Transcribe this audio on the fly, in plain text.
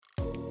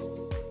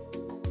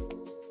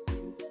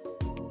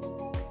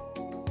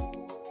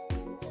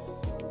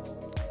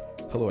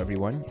Hello,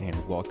 everyone,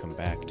 and welcome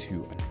back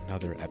to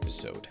another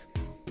episode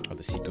of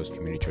the Seacoast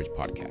Community Church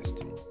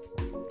podcast.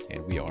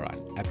 And we are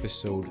on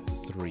episode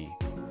 3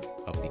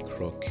 of The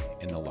Crook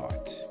in the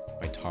Lot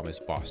by Thomas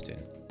Boston.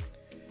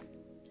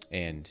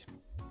 And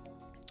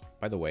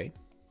by the way,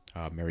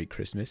 Merry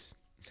Christmas.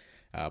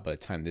 By the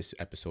time this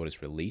episode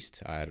is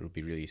released, it will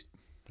be released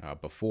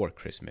before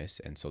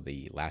Christmas, and so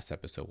the last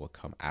episode will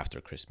come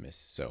after Christmas.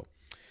 So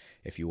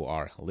if you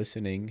are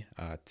listening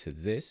to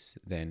this,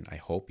 then I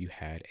hope you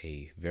had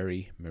a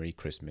very Merry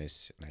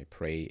Christmas, and I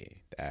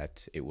pray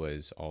that it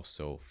was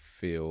also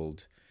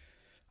filled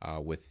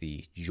with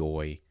the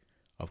joy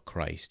of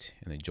Christ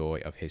and the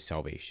joy of his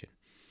salvation.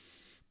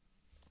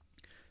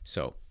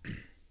 So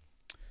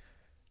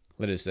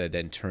let us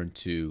then turn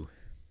to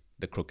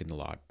the crook in the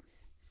lot.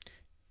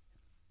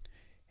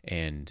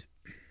 And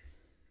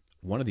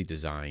one of the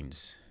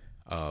designs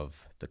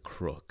of the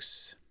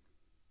crooks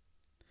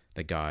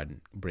that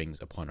God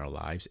brings upon our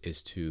lives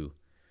is to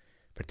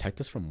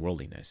protect us from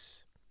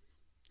worldliness.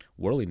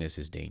 Worldliness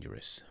is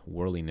dangerous.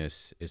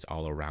 Worldliness is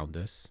all around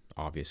us,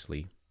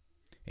 obviously.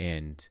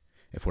 And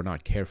if we're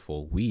not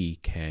careful, we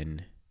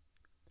can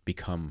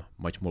become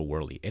much more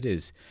worldly. It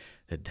is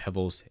the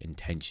devil's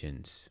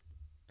intentions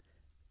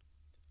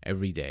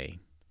every day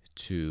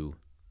to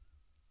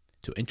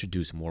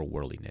introduce more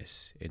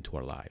worldliness into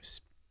our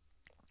lives.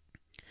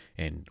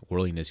 And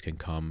worldliness can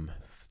come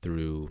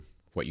through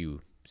what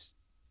you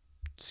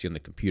see on the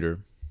computer,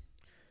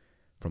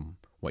 from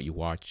what you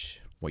watch,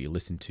 what you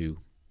listen to,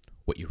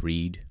 what you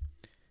read.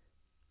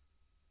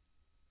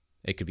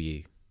 It could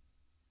be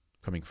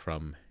coming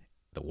from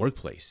the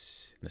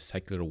workplace, the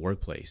secular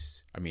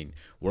workplace. I mean,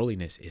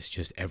 worldliness is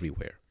just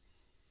everywhere.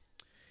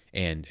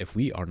 And if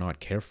we are not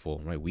careful,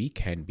 right, we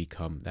can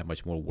become that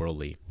much more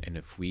worldly. And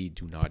if we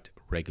do not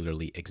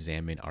regularly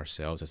examine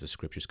ourselves as the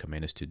scriptures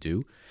command us to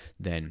do,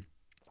 then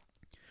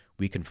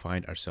we can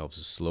find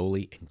ourselves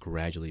slowly and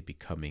gradually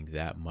becoming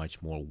that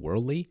much more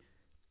worldly,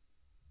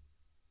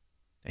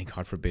 and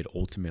God forbid,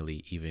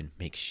 ultimately even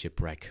make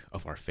shipwreck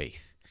of our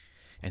faith.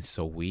 And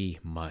so we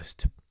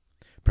must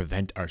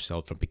prevent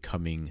ourselves from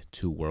becoming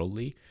too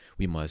worldly.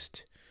 We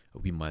must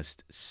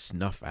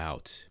snuff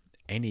out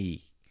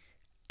any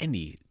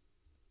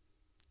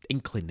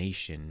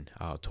inclination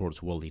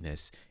towards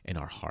worldliness in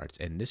our hearts,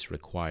 and this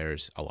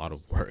requires a lot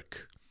of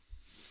work,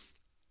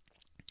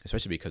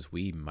 especially because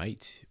we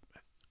might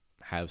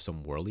have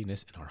some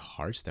worldliness in our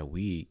hearts that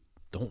we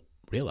don't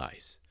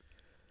realize.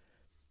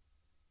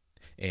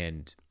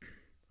 And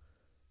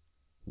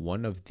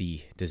one of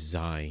the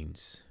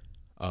designs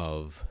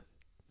of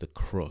the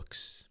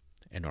crooks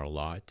in our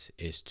lot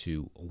is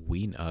to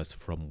wean us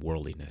from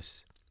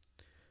worldliness.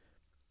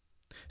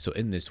 So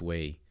in this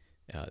way,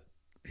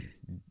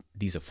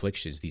 these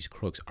afflictions, these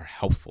crooks are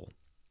helpful.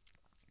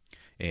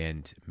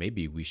 And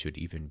maybe we should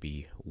even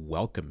be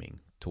welcoming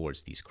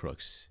towards these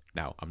crooks.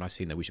 Now, I'm not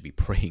saying that we should be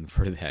praying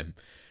for them.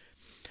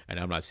 And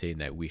I'm not saying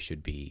that we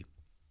should be,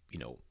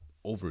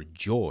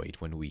 overjoyed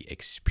when we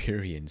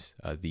experience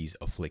these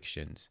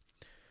afflictions.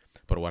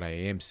 But what I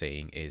am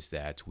saying is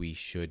that we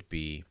should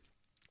be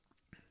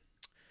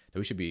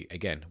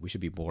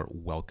more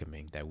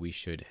welcoming, that we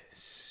should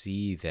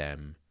see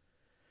them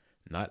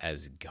not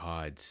as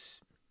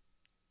God's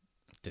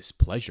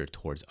displeasure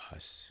towards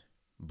us,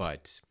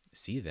 but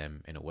see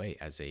them in a way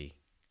as a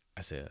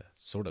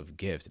sort of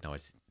gift. Now,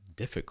 it's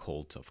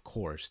difficult, of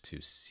course,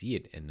 to see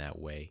it in that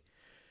way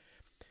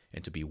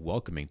and to be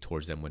welcoming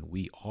towards them when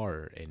we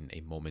are in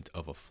a moment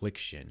of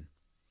affliction.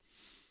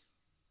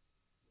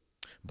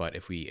 But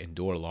if we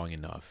endure long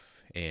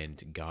enough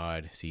and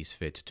God sees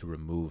fit to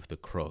remove the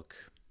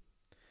crook,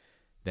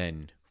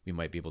 then we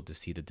might be able to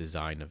see the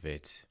design of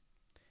it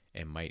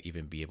and might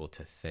even be able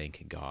to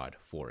thank God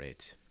for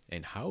it.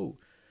 And how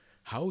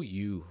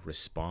you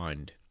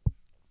respond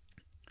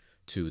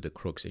to the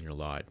crooks in your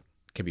lot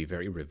can be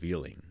very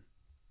revealing,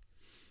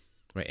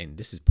 right? And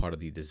this is part of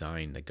the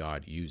design that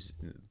God used,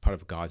 part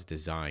of God's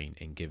design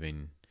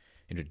in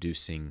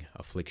introducing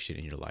affliction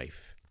in your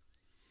life,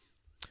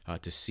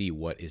 to see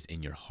what is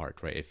in your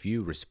heart, right? If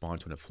you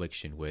respond to an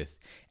affliction with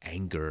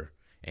anger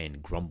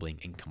and grumbling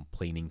and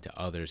complaining to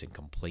others and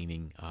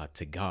complaining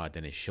to God,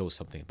 then it shows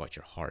something about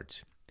your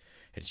heart.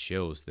 It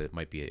shows that it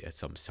might be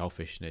some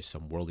selfishness,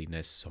 some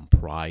worldliness, some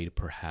pride,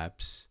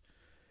 perhaps.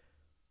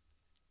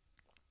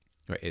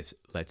 Right? If,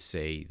 let's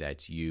say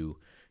that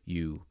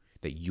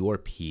your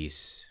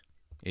peace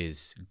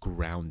is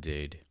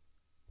grounded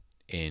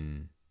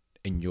in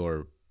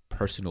your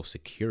personal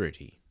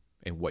security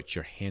and what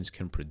your hands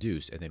can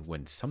produce, and then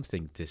when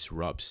something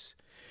disrupts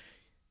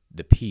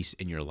the peace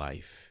in your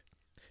life,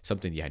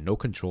 something you had no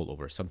control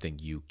over, something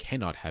you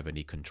cannot have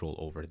any control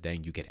over,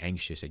 then you get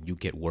anxious and you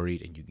get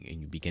worried and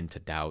you begin to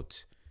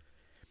doubt,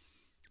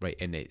 right?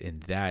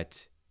 And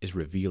that is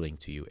revealing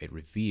to you. It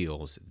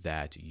reveals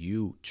that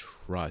you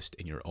trust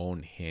in your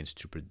own hands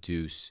to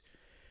produce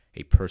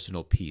a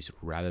personal peace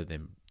rather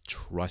than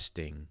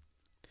trusting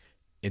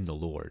in the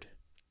Lord.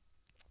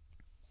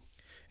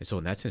 And so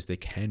in that sense, they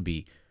can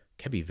be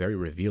very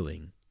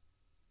revealing.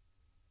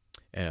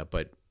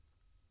 But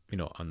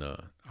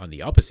on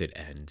the opposite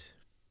end,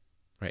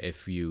 right?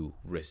 If you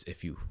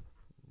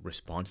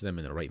respond to them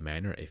in the right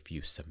manner, if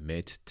you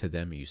submit to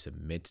them, you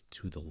submit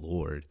to the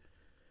Lord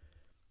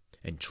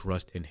and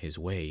trust in his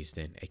ways,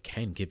 then it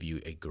can give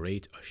you a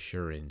great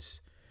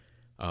assurance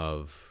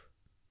of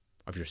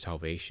your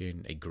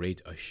salvation, a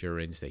great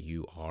assurance that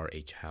you are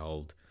a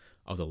child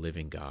of the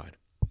living God.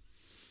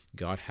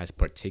 God has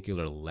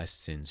particular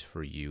lessons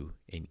for you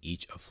in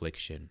each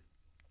affliction.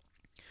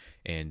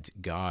 And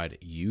God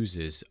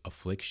uses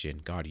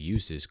affliction, God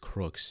uses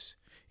crooks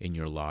in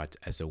your lot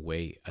as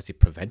a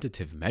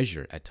preventative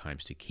measure at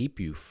times to keep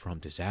you from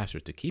disaster,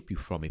 to keep you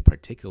from a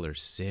particular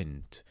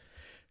sin,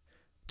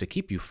 to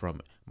keep you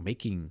from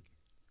making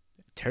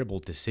terrible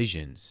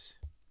decisions.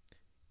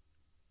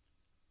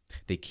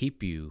 They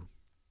keep you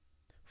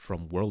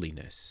from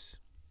worldliness.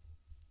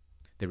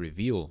 They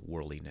reveal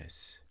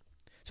worldliness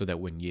so that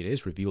when it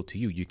is revealed to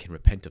you, you can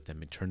repent of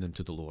them and turn them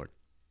to the Lord.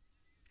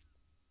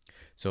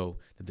 So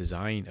the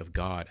design of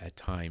God at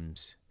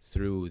times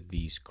through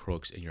these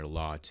crooks in your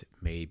lot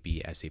may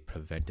be as a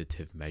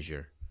preventative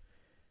measure.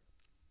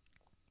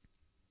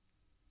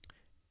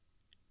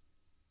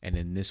 And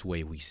in this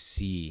way, we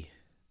see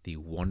the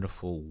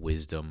wonderful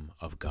wisdom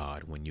of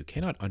God. When you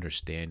cannot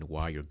understand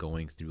why you're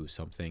going through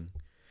something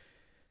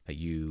that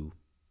you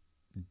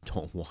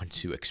don't want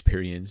to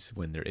experience,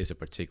 when there is a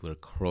particular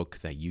crook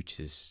that you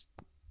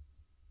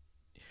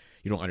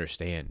don't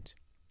understand,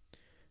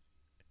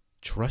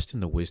 trust in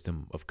the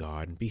wisdom of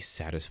God and be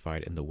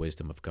satisfied in the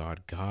wisdom of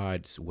God.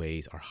 God's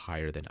ways are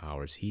higher than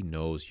ours. He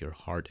knows your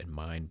heart and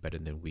mind better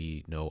than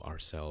we know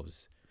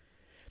ourselves.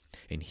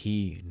 And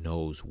he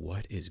knows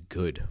what is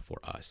good for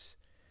us.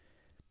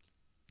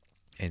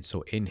 And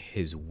so in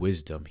his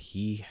wisdom,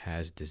 he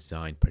has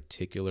designed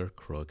particular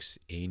crooks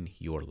in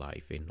your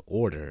life in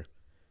order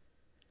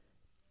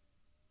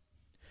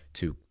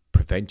to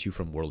prevent you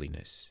from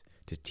worldliness,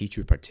 to teach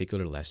you a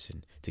particular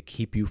lesson, to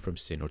keep you from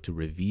sin or to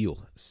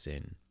reveal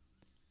sin.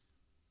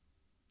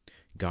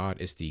 God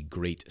is the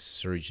great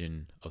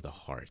surgeon of the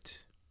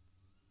heart,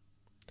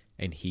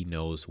 and he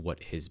knows what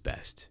is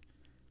best.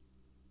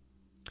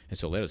 And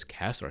so let us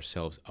cast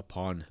ourselves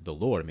upon the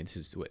Lord. I mean,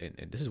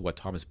 this is what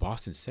Thomas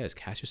Boston says.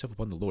 Cast yourself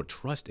upon the Lord.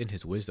 Trust in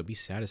his wisdom. Be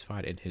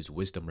satisfied in his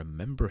wisdom.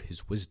 Remember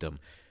his wisdom.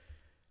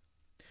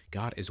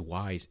 God is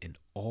wise in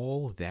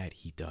all that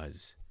he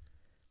does.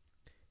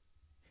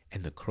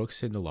 And the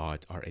crooks in the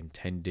lot are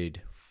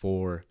intended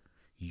for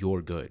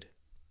your good.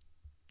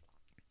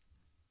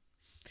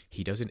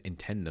 He doesn't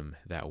intend them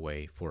that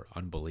way for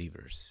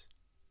unbelievers,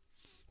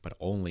 but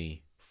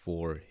only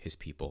for his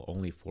people,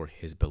 only for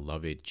his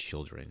beloved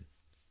children.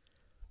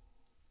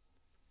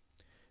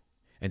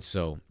 And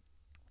so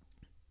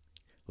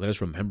let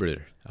us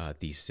remember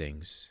these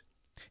things.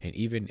 And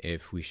even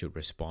if we should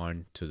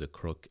respond to the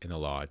crook in the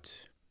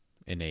lot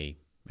in a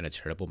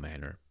terrible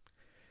manner,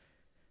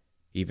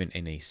 even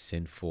in a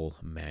sinful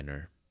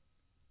manner,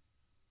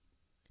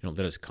 let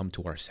us come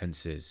to our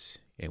senses.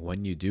 And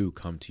when you do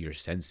come to your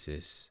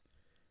senses,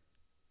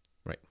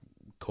 right,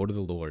 go to the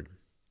Lord,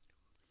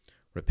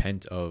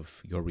 repent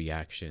of your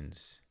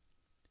reactions,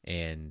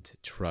 and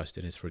trust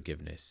in his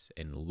forgiveness,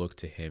 and look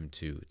to him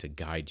to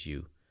guide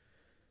you.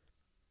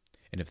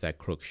 And if that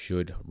crook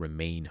should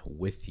remain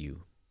with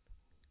you,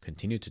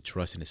 continue to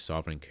trust in his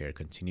sovereign care,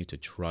 continue to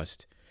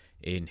trust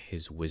in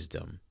his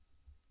wisdom.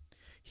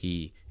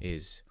 He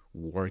is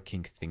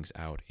working things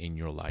out in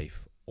your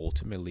life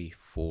ultimately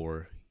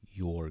for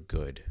your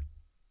good,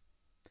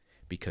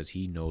 because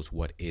he knows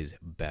what is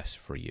best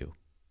for you.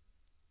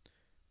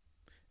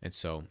 And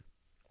so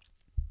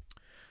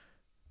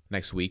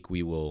next week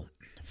we will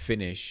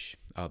finish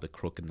the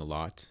crook in the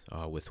lot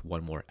with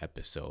one more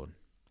episode,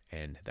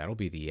 and that'll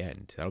be the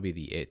end. That'll be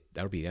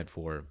the end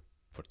for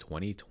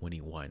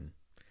 2021.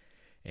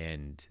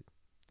 And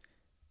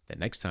the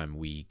next time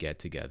we get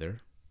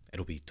together,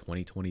 it'll be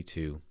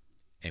 2022,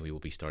 and we will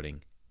be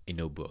starting a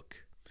new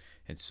book.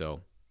 And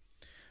so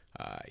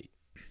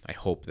I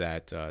hope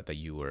that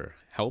you were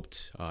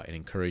helped and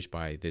encouraged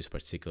by this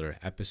particular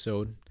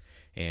episode.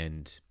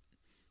 And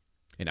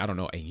I don't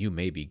know, and you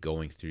may be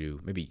going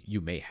through, maybe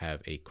you may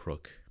have a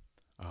crook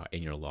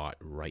in your lot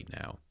right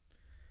now.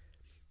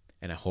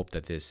 And I hope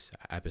that these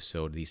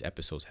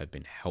episodes have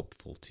been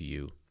helpful to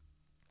you.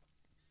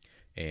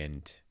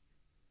 And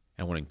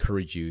I want to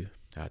encourage you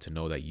to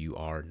know that you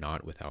are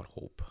not without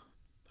hope,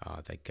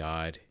 that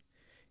God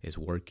is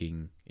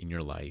working in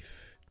your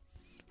life,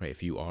 right?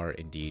 If you are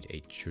indeed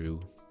a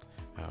true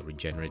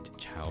regenerate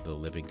child of the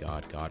living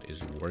God, God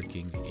is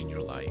working in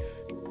your life,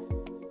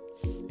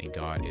 and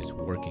God is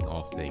working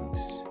all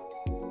things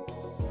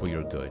for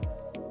your good,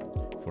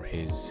 for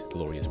his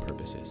glorious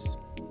purposes.